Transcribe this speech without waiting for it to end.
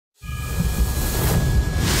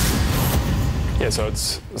Yeah, so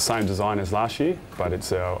it's the same design as last year, but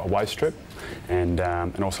it's a waste strip, and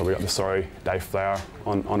also we got the Sorry Day flower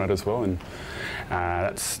on it as well, and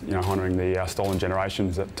that's honouring the stolen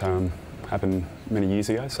generations that happened many years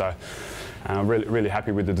ago. So really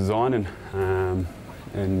happy with the design, and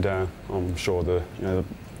I'm sure the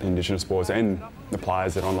Indigenous boys and the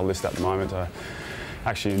players that are on the list at the moment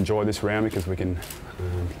actually enjoy this round because we can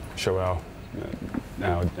show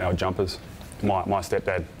our jumpers. My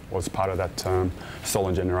stepdad was part of that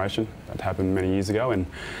stolen generation that happened many years ago, and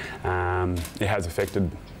it has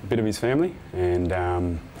affected a bit of his family.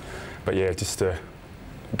 And but yeah, just to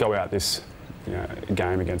go out this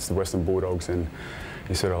game against the Western Bulldogs, and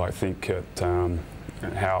you sort of like think at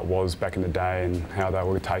how it was back in the day and how they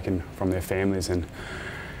were taken from their families, and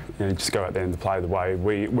just go out there and play the way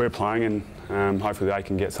we're playing, and hopefully they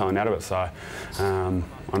can get something out of it. So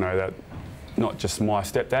I know that not just my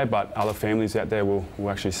stepdad, but other families out there will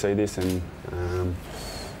actually see this and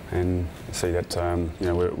see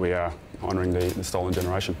that we are honouring the stolen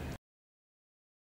generation.